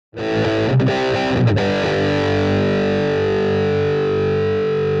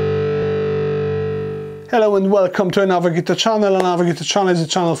Hello and welcome to another guitar channel. Another guitar channel is a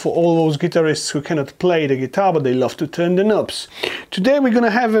channel for all those guitarists who cannot play the guitar but they love to turn the knobs. Today we're going to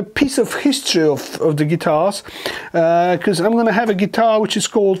have a piece of history of the guitars, because I'm going to have a guitar which is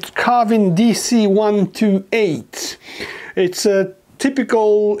called Carvin DC 128. It's a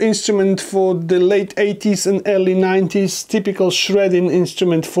typical instrument for the late 80s and early 90s, typical shredding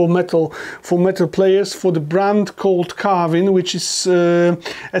instrument for metal players, for the brand called Carvin, which is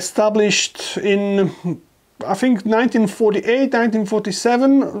established in, I think, 1948,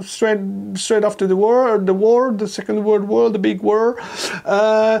 1947, straight after the war, the Second World War, the big war.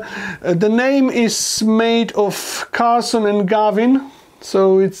 The name is made of Carson and Gavin.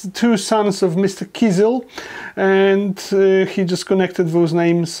 So it's two sons of Mr. Kiesel, and he just connected those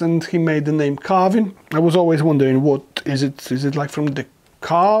names and he made the name Carvin. I was always wondering, what is it? Is it like from the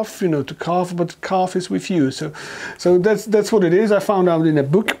calf, you know, to calf, but calf is with you. So that's what it is. I found out in a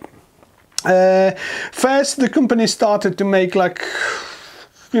book. First, the company started to make, like,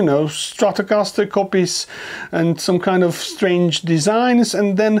 you know, Stratocaster copies and some kind of strange designs,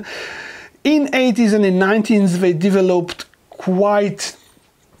 and then in 80s and in 90s they developed quite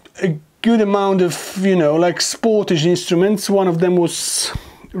a good amount of, you know, like sportish instruments. One of them was,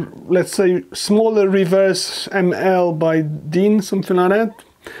 let's say, smaller reverse ML by Dean, something like that.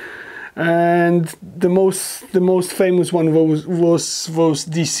 And the most famous one was those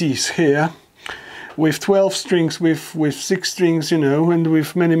DCs here, with 12 strings, with 6 strings, you know, and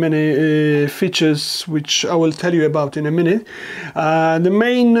with many features, which I will tell you about in a minute. The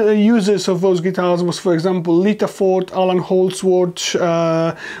main users of those guitars was, for example, Lita Ford, Alan Holdsworth,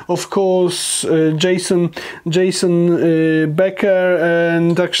 of course, Jason Becker,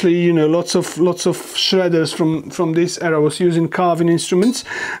 and actually, you know, lots of shredders from this era was using Carvin instruments.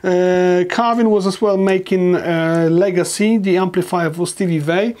 Carvin was as well making Legacy, the amplifier for Stevie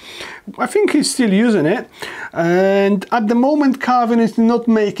Vai. I think he's still using it, and at the moment Carvin is not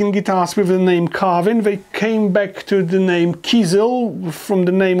making guitars with the name Carvin. They came back to the name Kiesel from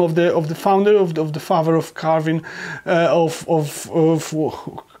the name of the founder, of the father of Carvin, of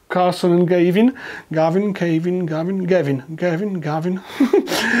Carson and Gavin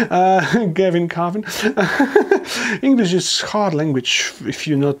Carvin. English is hard language if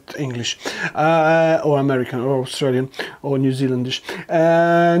you're not English, or American, or Australian, or New Zealandish.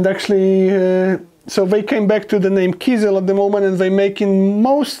 And actually, so they came back to the name Kiesel at the moment, and they're making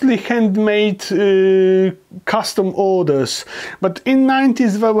mostly handmade custom orders. But in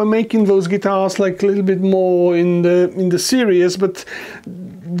 90s they were making those guitars like a little bit more in the series, but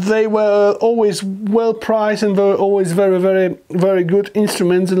they were always well priced and were always very good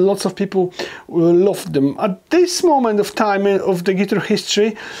instruments, and lots of people loved them. At this moment of time of the guitar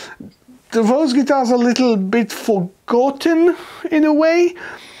history, those guitars are a little bit forgotten in a way,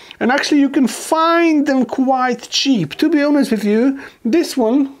 and actually you can find them quite cheap. To be honest with you, this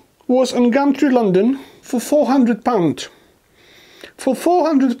one was on Gumtree London for £400. For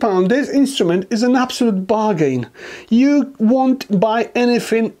 £400, this instrument is an absolute bargain. You won't buy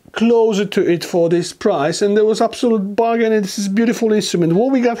anything closer to it for this price, and there was absolute bargain, and this is a beautiful instrument.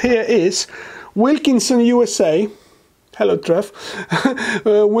 What we got here is Wilkinson USA. Hello, Trev.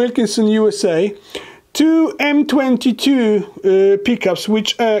 Wilkinson USA. Two M22 pickups,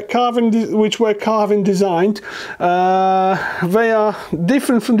 which were Carvin designed. They are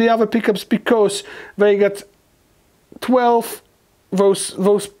different from the other pickups because they got 12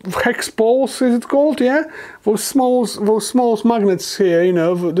 those hex balls, is it called? Yeah, those small magnets here, you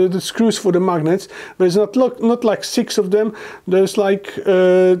know, the screws for the magnets. There's not like 6 of them, there's like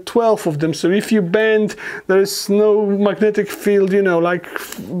 12 of them. So if you bend, there is no magnetic field, you know, like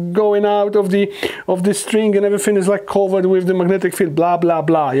going out of the string, and everything is like covered with the magnetic field, blah blah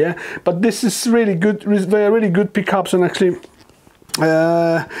blah. Yeah, but this is really good. They're really good pickups, and actually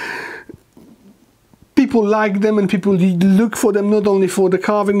people like them, and people look for them not only for the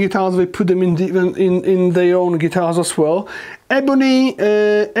Carvin guitars, they put them in their own guitars as well. Ebony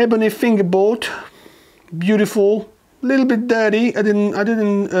fingerboard, beautiful, a little bit dirty. I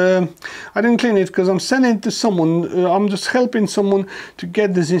didn't clean it because I'm sending it to someone. I'm just helping someone to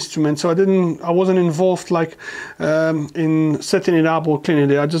get this instrument, so I wasn't involved like in setting it up or cleaning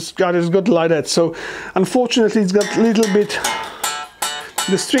it. I just got it like that. So unfortunately, it's got a little bit.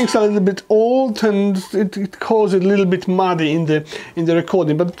 The strings are a little bit old, and it caused it a little bit muddy in the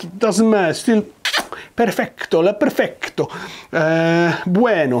recording, but it doesn't matter. Still perfecto, la perfecto.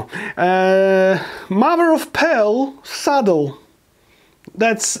 Bueno. Mother of pearl saddle.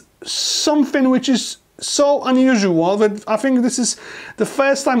 That's something which is so unusual that I think this is the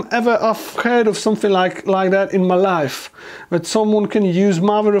first time ever I've heard of something like that in my life, that someone can use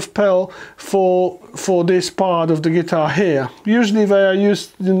mother of pearl for this part of the guitar here. Usually they are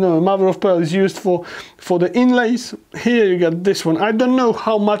used, you know, mother of pearl is used for the inlays. Here you got this one. I don't know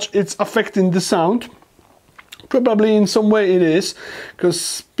how much it's affecting the sound. Probably in some way it is,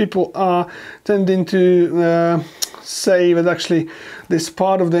 because people are tending to say that actually this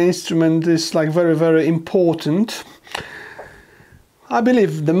part of the instrument is like very, very important. I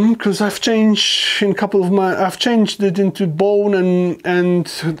believe them, because I've changed in a couple of I've changed it into bone and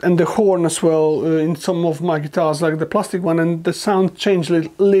the horn as well in some of my guitars, like the plastic one, and the sound changed a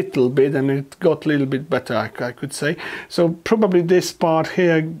little bit and it got a little bit better, I could say. So probably this part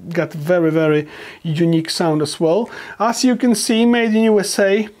here got very, very unique sound as well. As you can see, made in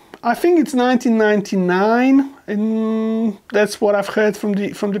USA. I think it's 1999, and that's what I've heard from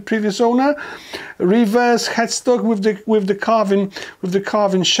the previous owner. Reverse headstock with the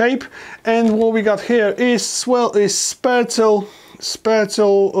Carvin shape, and what we got here is Sperzel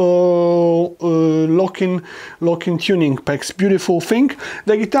locking tuning pegs. Beautiful thing.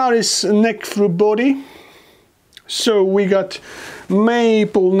 The guitar is neck through body, so we got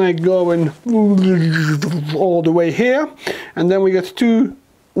maple neck going all the way here, and then we got two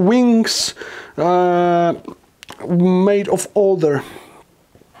wings made of alder,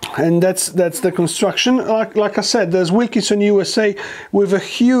 and that's the construction. Like I said, there's Wilkinson USA with a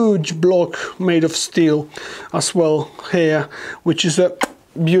huge block made of steel as well here, which is a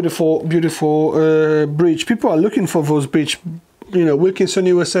beautiful bridge. People are looking for those bridge. You know, Wilkinson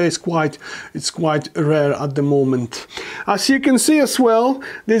USA is quite rare at the moment. As you can see as well,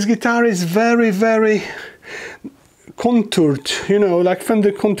 this guitar is very, very contoured, you know, like Fender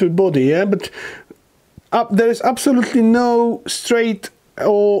contoured body, yeah, but there is absolutely no straight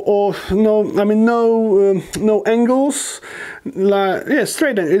or no, I mean no angles, like, yeah,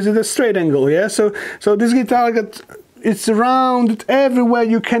 straight. Is it a straight angle? Yeah, so this guitar it's rounded everywhere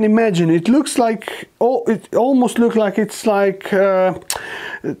you can imagine. It looks like, it almost looks like it's like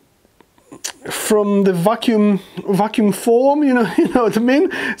from the vacuum form, you know what I mean.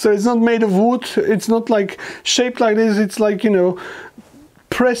 So it's not made of wood, it's not like shaped like this, it's like, you know,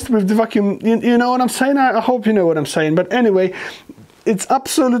 pressed with the vacuum, you know what I'm saying. I hope you know what I'm saying. But anyway, it's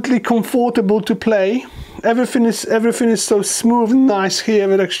absolutely comfortable to play. Everything is so smooth and nice here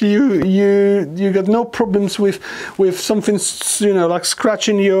that actually you got no problems with something, you know, like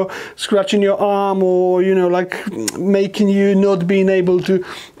scratching your arm, or, you know, like making you not being able to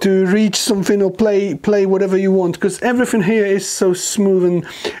reach something or play whatever you want, because everything here is so smooth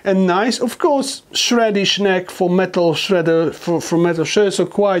and nice. Of course, shreddish neck for metal shredder, for metal shredder, so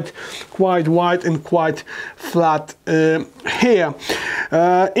quite wide and quite flat here.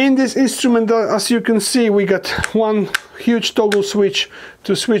 In this instrument, as you can see, we got one huge toggle switch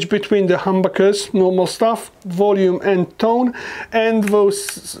to switch between the humbuckers, normal stuff, volume and tone, and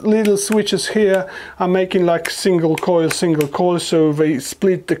those little switches here are making like single coil, so they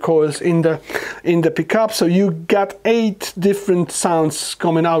split the coils in the pickup, so you got 8 different sounds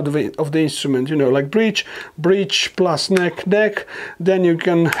coming out of the instrument, you know, like bridge plus neck, then you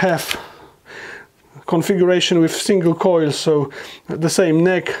can have configuration with single coils, so the same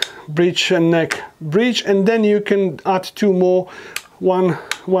neck, bridge, and neck, bridge, and then you can add 2 more, one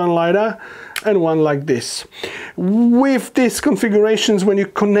like that and one like this. With these configurations, when you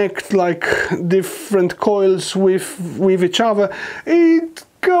connect like different coils with each other, it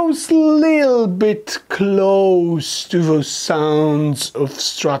goes a little bit close to those sounds of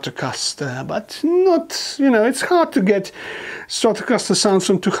Stratocaster, but not, you know, it's hard to get Stratocaster sounds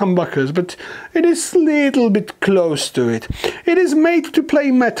from 2 humbuckers, but it is a little bit close to it. It is made to play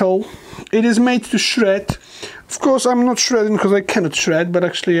metal, it is made to shred. Of course, I'm not shredding because I cannot shred, but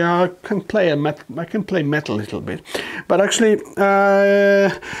actually I can play metal a little bit. But actually,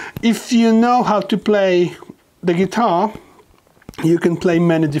 if you know how to play the guitar, you can play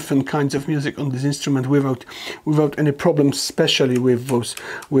many different kinds of music on this instrument without any problems, especially with those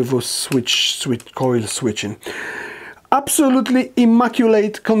coil switching. Absolutely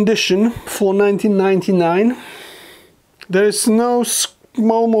immaculate condition for 1999. There is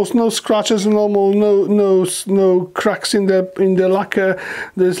almost no scratches and almost no cracks in the lacquer.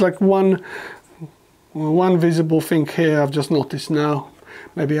 There's like one visible thing here I've just noticed now.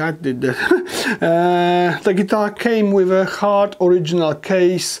 Maybe I did that. The guitar came with a hard original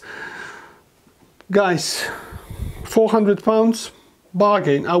case. Guys, £400,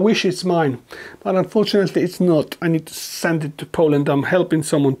 bargain. I wish it's mine, but unfortunately it's not. I need to send it to Poland. I'm helping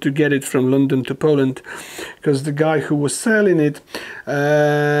someone to get it from London to Poland, because the guy who was selling it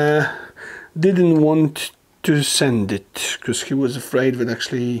didn't want to send it because he was afraid that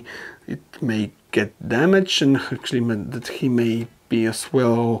actually it may get damaged, and actually that he may be as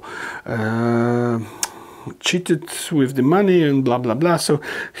well cheated with the money and blah blah blah. So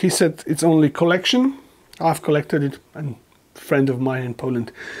he said it's only collection. I've collected it, and a friend of mine in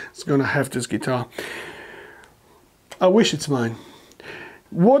Poland is gonna have this guitar. I wish it's mine.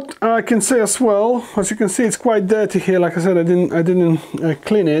 What I can say as well, as you can see, it's quite dirty here. Like I said, I didn't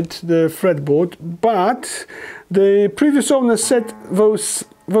clean it, the fretboard, but the previous owner said those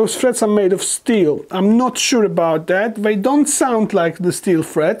frets are made of steel. I'm not sure about that. They don't sound like the steel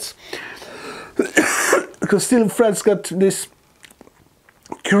frets because steel frets got this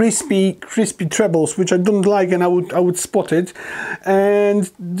crispy trebles, which I don't like, and I would spot it. And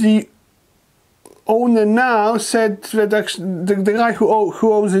the owner now said that actually the guy who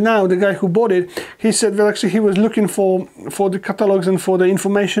owns it now, the guy who bought it, he said that actually he was looking for the catalogs and for the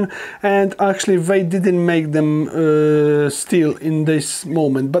information, and actually they didn't make them steel in this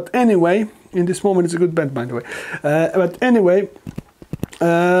moment. But anyway, in this moment, it's a good band, by the way. But anyway,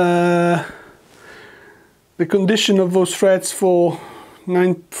 the condition of those frets for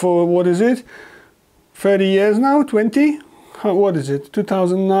what is it, 30 years now, 20, what is it,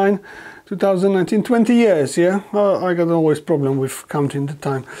 2009, 2019, 20 years, yeah. I got always problem with counting the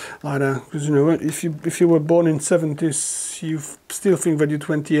time like that, because you know, if you were born in 70s, you still think that you're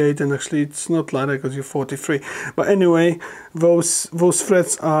 28, and actually it's not like that because you're 43. But anyway, those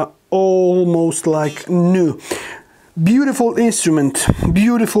frets are almost like new. Beautiful instrument,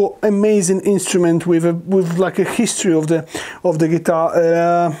 beautiful, amazing instrument with like a history of the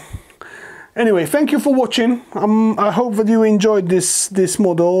guitar. Anyway, thank you for watching. I hope that you enjoyed this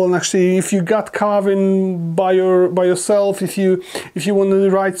model, and actually, if you got Carvin by yourself, if you want to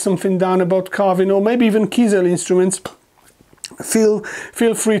write something down about Carvin, or maybe even Kiesel instruments, feel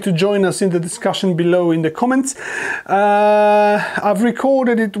free to join us in the discussion below in the comments. I've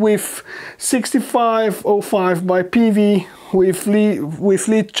recorded it with 6505 by PV with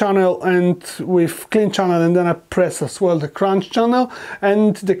lead channel and with clean channel, and then I press as well the crunch channel,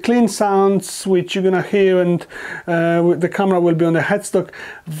 and the clean sounds which you're gonna hear, and the camera will be on the headstock.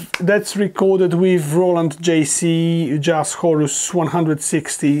 That's recorded with Roland JC Jazz Horus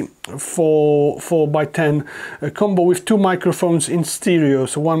 160 4x10 combo with 2 microphones in stereo.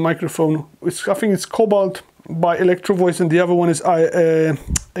 So one microphone, I think it's Cobalt by Electro Voice, and the other one is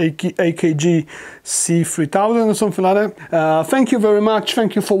AKG C3000 or something like that. Thank you very much.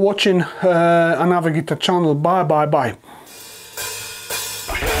 Thank you for watching another guitar channel. Bye bye bye.